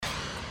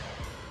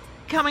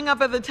coming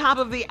up at the top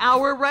of the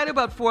hour, right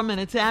about 4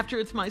 minutes after.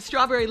 It's my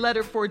strawberry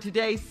letter for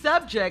today.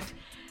 Subject,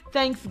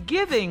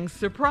 Thanksgiving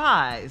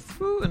surprise.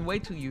 Ooh, and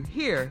wait till you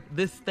hear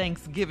this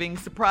Thanksgiving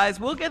surprise.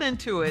 We'll get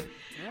into it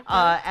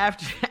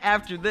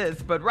after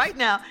this. But right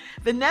now,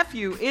 the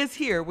nephew is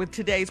here with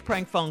today's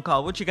prank phone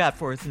call. What you got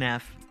for us,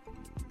 Neff?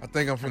 I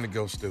think I'm finna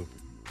go stupid.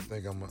 I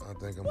think I'm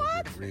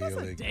gonna get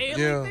really.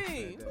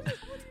 Thing.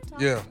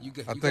 Yeah.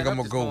 I think I'm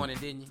gonna go. Morning,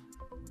 didn't you?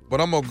 But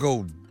I'm gonna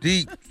go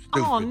deep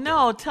stupid. Oh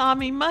no,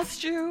 Tommy,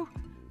 must you?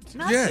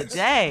 Not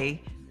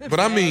today. But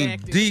I mean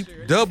deep,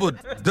 double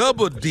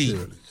deep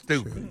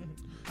stupid.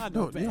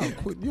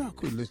 Y'all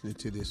quit listening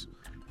to this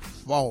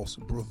false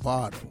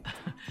bravado.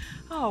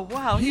 Oh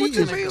wow, He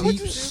is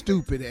deep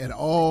stupid at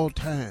all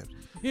times.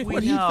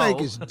 What he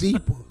think is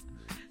deeper.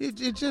 It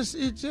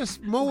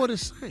just more of the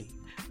same.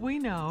 We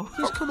know.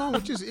 Just come on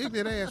with this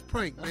ignorant ass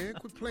prank, man.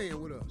 Quit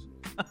playing with us.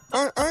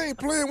 I ain't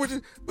playing with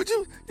you, but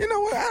you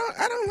know what?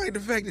 I don't like the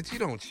fact that you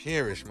don't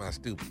cherish my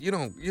stupid. You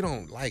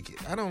don't like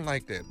it. I don't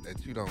like that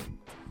you don't.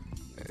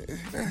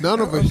 None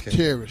of us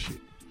cherish it.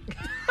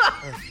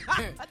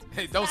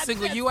 Hey, don't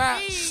single you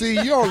out.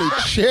 See, you only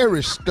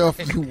cherish stuff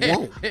you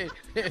want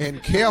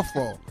and care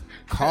for.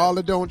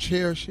 Carla don't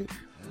cherish it.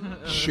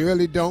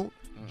 Shirley don't.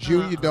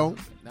 Junior don't.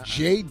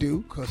 Jay do,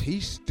 because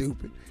he's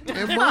stupid.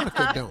 And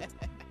Monica don't.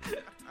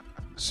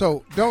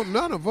 So don't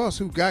none of us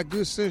who got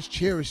good sense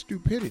cherish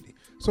stupidity.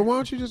 So why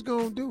don't you just go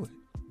and do it?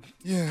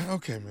 Yeah,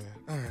 okay, man.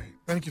 All right.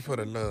 Thank you for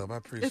the love. I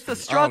appreciate it. It's a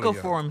struggle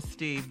for him,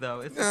 Steve,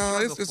 though. It's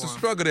a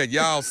struggle that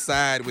y'all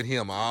side with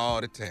him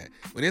all the time.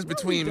 When it's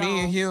between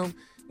me and him,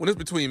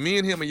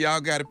 and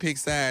y'all got to pick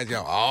sides,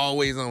 y'all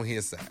always on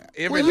his side.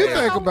 Well, you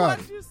think about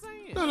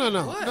it.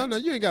 No,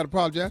 you ain't got to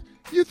apologize.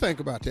 You think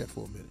about that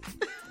for a minute.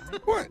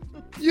 What?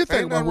 You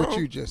think about what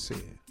you just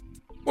said.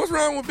 What's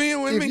wrong with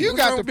being with me? If you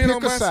got to pick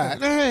a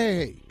side,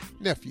 hey,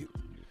 nephew,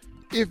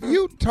 if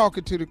you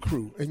talking to the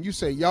crew and you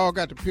say y'all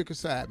got to pick a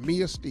side,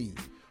 me or Steve,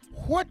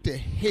 what the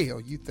hell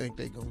you think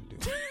they gonna do?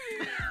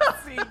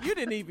 See, you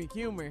didn't even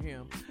humor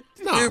him.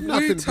 No, if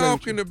we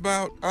talking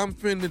about I'm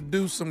finna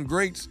do some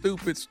great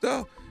stupid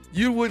stuff,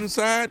 you wouldn't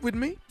side with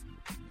me?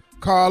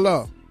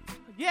 Carla.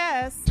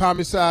 Yes.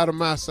 Tommy's side or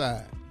my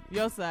side?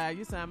 Your side.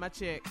 You signed my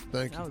check.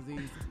 Thank you. That was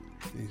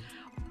easy.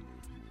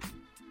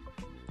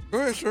 Go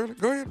ahead, Shirley.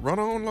 Go ahead. Run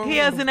on along. He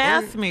hasn't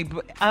asked me,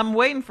 but I'm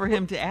waiting for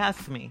him to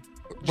ask me.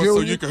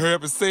 So you can hurry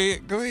up and say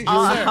it. Go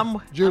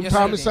ahead. Junior,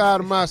 Tommy's side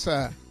or my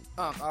side?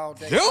 All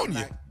day.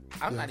 Junior.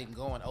 I'm not even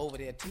going over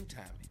there too,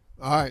 Tommy.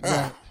 All right,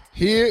 now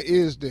here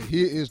is the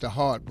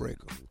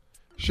heartbreaker.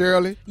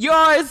 Shirley.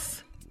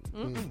 Yours.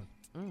 Been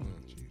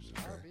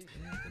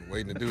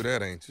waiting to do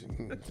that, ain't you?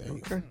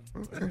 Okay.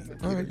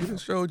 All right, you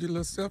just showed your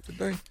little self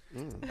today.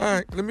 All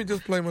right, let me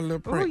just play my little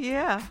prank. Oh,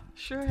 yeah,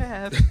 sure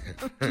have.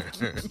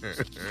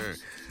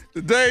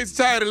 Today's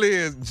title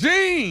is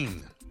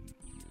Gene,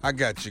 I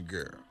got you,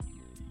 girl.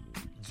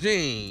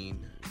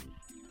 Gene,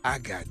 I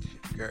got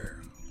you, girl.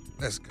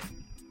 Let's go.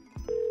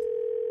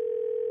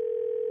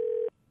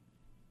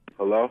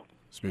 Hello?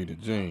 Speak to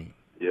Gene.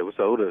 Yeah, what's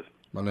up? Who this?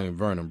 My name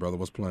Vernon, brother.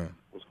 What's playing?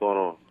 What's going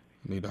on?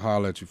 I need to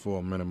holler at you for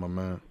a minute, my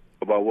man.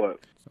 About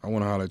what? I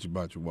want to holler at you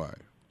about your wife.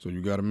 So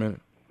you got a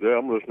minute? Yeah,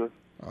 I'm listening.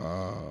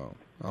 I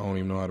don't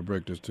even know how to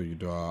break this to you,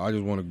 dog. I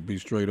just want to be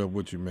straight up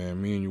with you,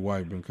 man. Me and your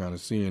wife been kind of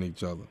seeing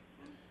each other.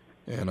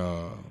 And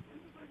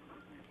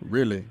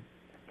really,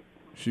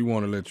 she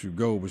want to let you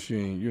go, but she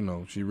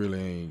ain't, she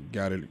really ain't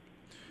got it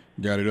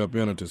up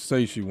in her to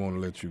say she want to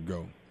let you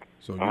go.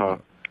 So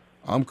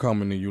I'm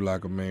coming to you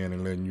like a man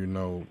and letting you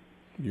know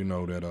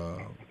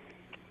that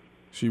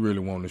she really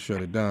wanted to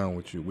shut it down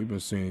with you. We've been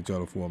seeing each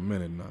other for a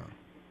minute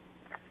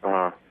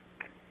now.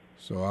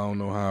 So I don't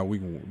know how we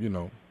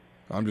can,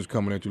 I'm just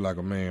coming at you like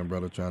a man,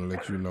 brother, trying to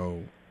let you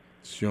know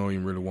she don't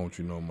even really want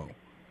you no more.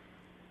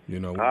 We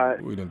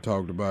done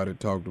talked about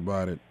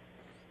it,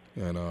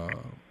 and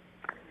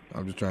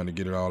I'm just trying to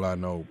get it all I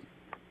know.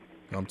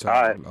 I'm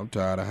tired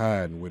of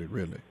hiding with it,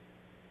 really.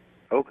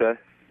 Okay.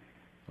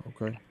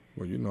 Okay.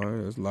 Well,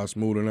 it's a lot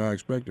smoother than I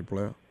expected,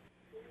 player.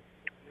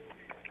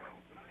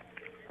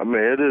 I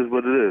mean, it is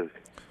what it is.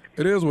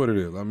 It is what it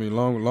is. I mean,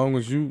 long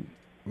as you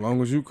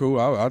cool,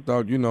 I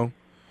thought,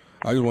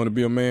 I just want to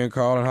be a man,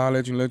 call and holler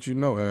at you and let you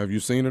know. Have you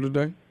seen her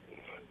today?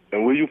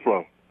 And where you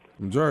from?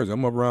 From Jersey.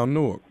 I'm up around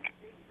Newark.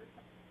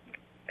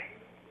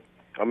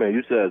 I mean,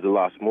 you said it's a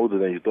lot smoother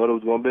than you thought it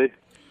was going to be?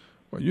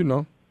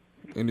 Well,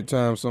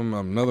 anytime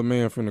another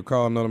man finna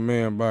call another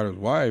man about his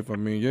wife, I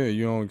mean, yeah,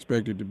 you don't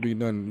expect it to be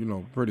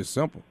nothing, pretty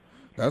simple.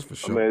 That's for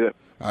sure. I mean,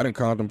 I done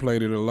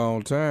contemplated a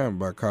long time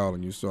by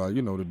calling you, so,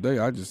 today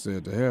I just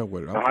said to hell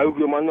with it. How you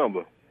get my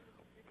number?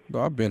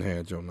 No, I've been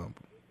had your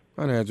number.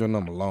 I done had your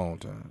number a long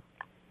time.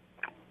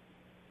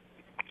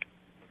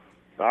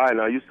 All right,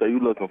 now you say you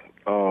looking,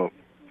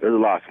 it's a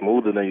lot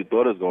smoother than you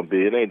thought it was going to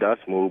be. It ain't that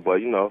smooth,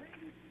 but, You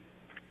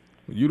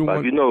the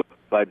like, one...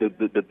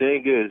 the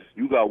thing is,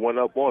 you got one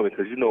up on me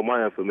because you know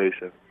my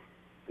information.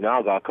 Now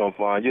I got to come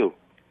find you.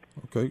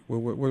 Okay,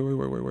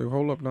 wait,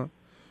 hold up now.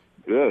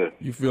 Yeah.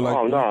 You feel like...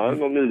 Oh, no, I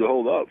don't need to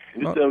hold up.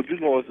 You said what you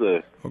going to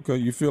say. Okay,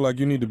 you feel like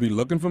you need to be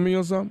looking for me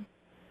or something?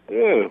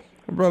 Yeah.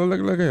 Brother,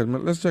 look here.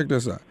 Let's check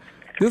this out.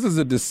 This is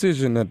a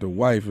decision that the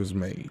wife has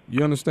made.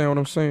 You understand what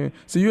I'm saying?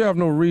 So you have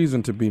no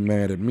reason to be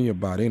mad at me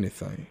about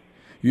anything.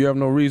 You have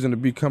no reason to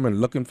be coming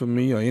looking for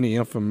me or any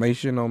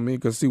information on me.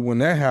 Because, see, when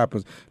that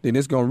happens, then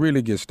it's going to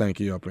really get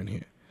stanky up in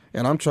here.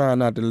 And I'm trying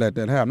not to let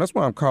that happen. That's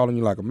why I'm calling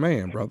you like a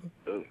man, brother.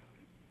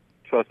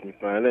 Trust me,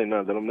 man. It ain't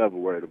nothing that I'm never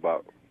worried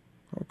about.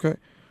 Okay.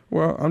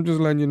 Well, I'm just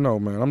letting you know,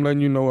 man. I'm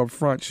letting you know up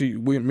front.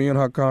 Me and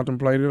her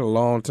contemplated a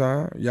long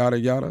time, yada,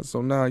 yada.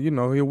 So now,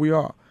 here we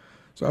are.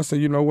 So I said,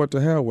 you know what, the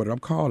hell with it. I'm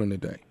calling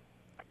today.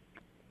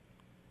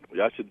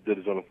 Y'all should have did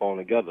this on the phone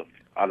together.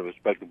 I'd have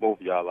respected both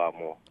of y'all a lot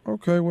more.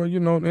 Okay, well,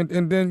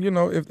 and then,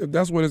 if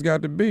that's what it's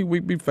got to be, we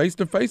be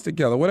face-to-face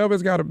together, whatever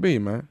it's got to be,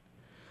 man.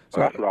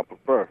 So that's what I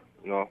prefer,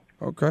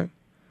 Okay.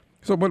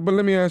 So, but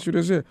let me ask you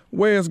this here.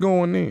 Where it's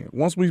going in?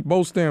 Once we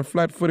both stand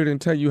flat-footed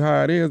and tell you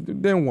how it is,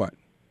 then what?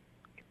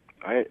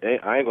 I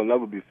ain't gonna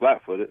never be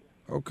flat-footed.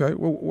 Okay.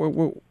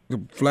 Well,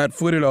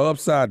 flat-footed or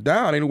upside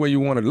down, any way you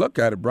want to look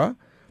at it, bruh.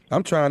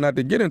 I'm trying not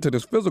to get into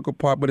this physical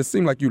part, but it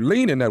seems like you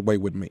leaning that way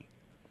with me.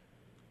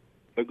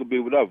 It could be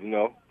whatever,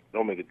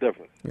 Don't make a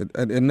difference.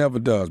 It never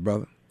does,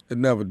 brother. It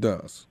never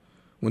does.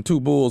 When two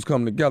bulls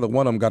come together,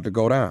 one of them got to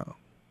go down.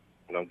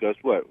 Now, guess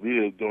what?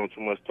 We ain't doing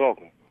too much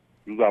talking.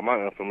 You got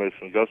my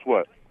information. Guess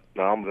what?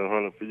 Now, I'm just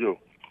hunting for you.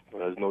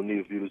 There's no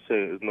need for you to say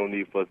it. There's no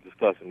need for us to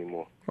discuss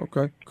anymore.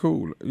 Okay,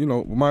 cool.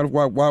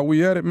 While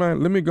we at it, man,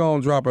 let me go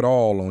and drop it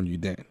all on you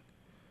then.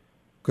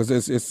 Because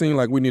it seems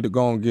like we need to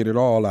go and get it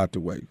all out the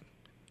way.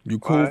 You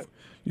cool? Right.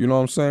 You know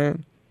what I'm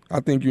saying? I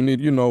think you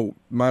need,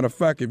 matter of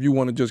fact, if you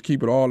want to just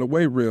keep it all the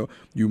way real,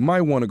 you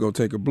might want to go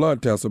take a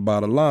blood test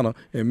about Alana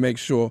and make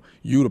sure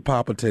you the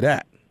papa to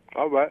that.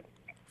 All right.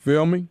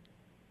 Feel me?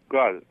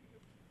 Got it.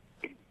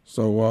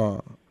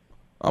 So,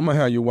 I'm going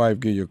to have your wife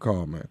give you a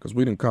call, man, because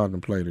we done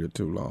contemplated it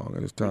too long,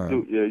 and it's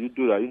time. You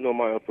do that. You know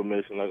my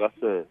information. Like I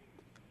said,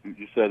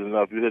 you said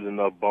enough. You hit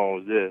enough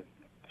bones there.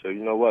 So,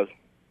 you know what?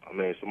 I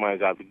mean, somebody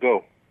got to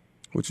go.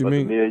 What you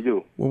mean? Me and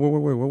you.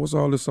 Wait. What's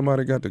all this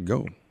somebody got to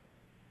go?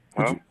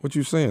 What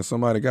you saying?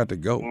 Somebody got to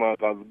go? Somebody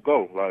got to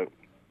go, right?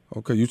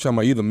 Okay, you talking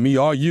about either me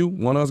or you?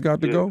 One of us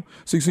got to go?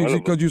 See,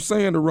 because you're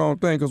saying the wrong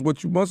thing, because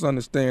what you must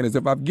understand is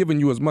if I've given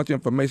you as much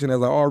information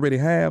as I already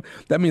have,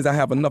 that means I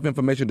have enough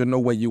information to know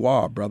where you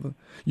are, brother.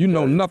 You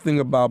know nothing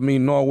about me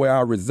nor where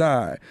I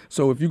reside.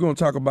 So if you're going to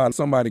talk about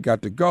somebody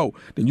got to go,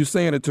 then you're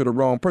saying it to the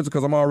wrong person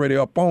because I'm already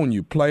up on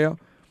you, player.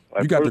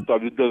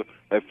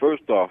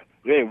 First off,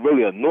 you ain't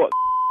really a North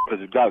because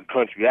you got a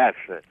country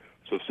accent.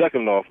 So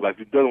second off, you're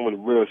dealing with a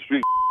real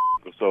street.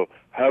 So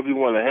however you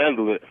want to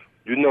handle it,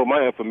 you know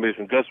my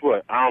information. Guess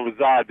what? I don't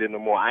reside there no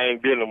more. I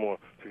ain't there no more.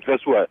 So guess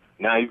what?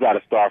 Now you got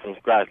to start from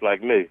scratch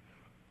like me.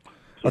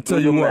 So I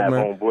tell you what,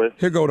 man.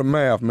 Here go the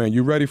math, man.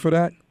 You ready for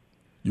that?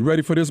 You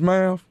ready for this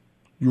math?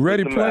 You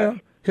ready, player?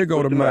 Math? Here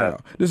go the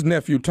math. This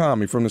nephew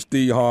Tommy from the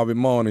Steve Harvey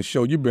Morning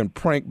Show. You've been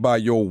pranked by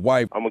your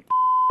wife. I'm a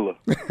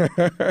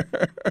killer.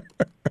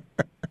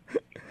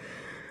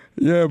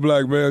 Yeah,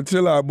 black man,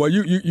 chill out, boy.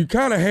 You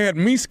kind of had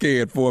me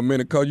scared for a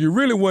minute because you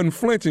really wasn't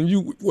flinching.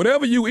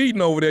 Whatever you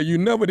eating over there, you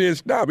never did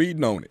stop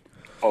eating on it.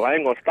 Oh, I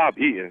ain't going to stop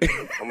eating.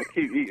 I'm going to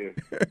keep eating.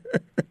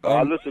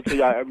 I listen to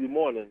y'all every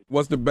morning.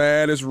 What's the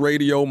baddest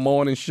radio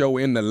morning show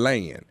in the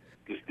land?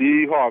 The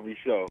Steve Harvey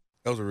Show.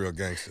 That was a real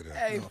gangster there.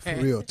 Hey, for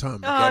real, Tommy.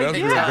 That's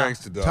real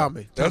gangster, dog.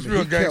 Tommy, that's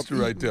real gangster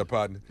right there,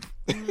 partner.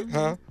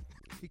 Huh?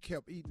 He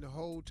kept eating the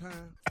whole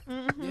time.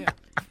 Yeah.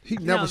 He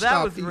never stopped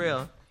that was eating.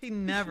 real. He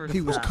never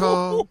He was stopped.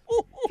 calm.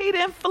 He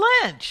didn't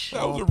flinch.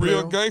 That was a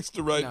real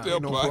gangster right there,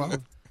 No partner.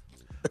 problem.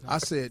 I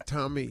said,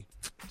 Tommy,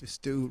 this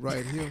dude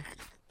right here,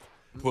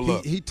 Pull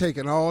up. he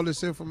taking all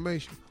this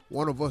information.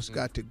 One of us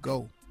got to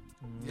go.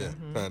 Yeah,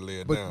 trying to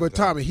lay it But down. but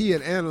Tommy, he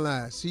had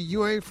analyzed. See,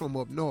 you ain't from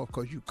up north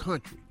because you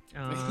country.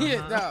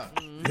 Yeah,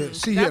 dog.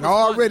 See, he That had was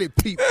already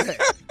peeped that.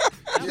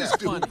 That This was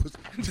dude funny. was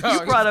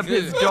You brought up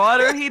his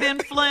daughter. He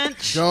didn't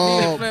flinch.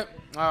 dog. Flip.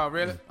 Oh,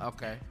 really?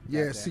 Okay.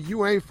 Yeah, Got see,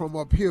 you ain't from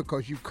up here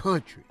because you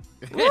country.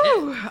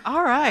 Woo.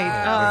 All right.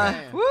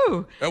 man.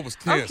 Woo. That was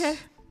tense. Okay.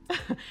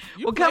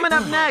 Well, coming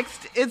up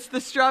next, it's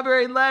the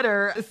Strawberry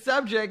Letter.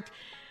 Subject,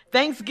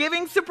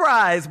 Thanksgiving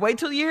surprise. Wait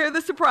till you hear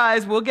the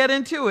surprise. We'll get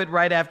into it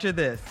right after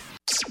this.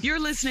 You're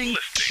listening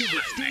to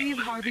the Steve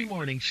Harvey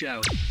Morning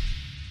Show.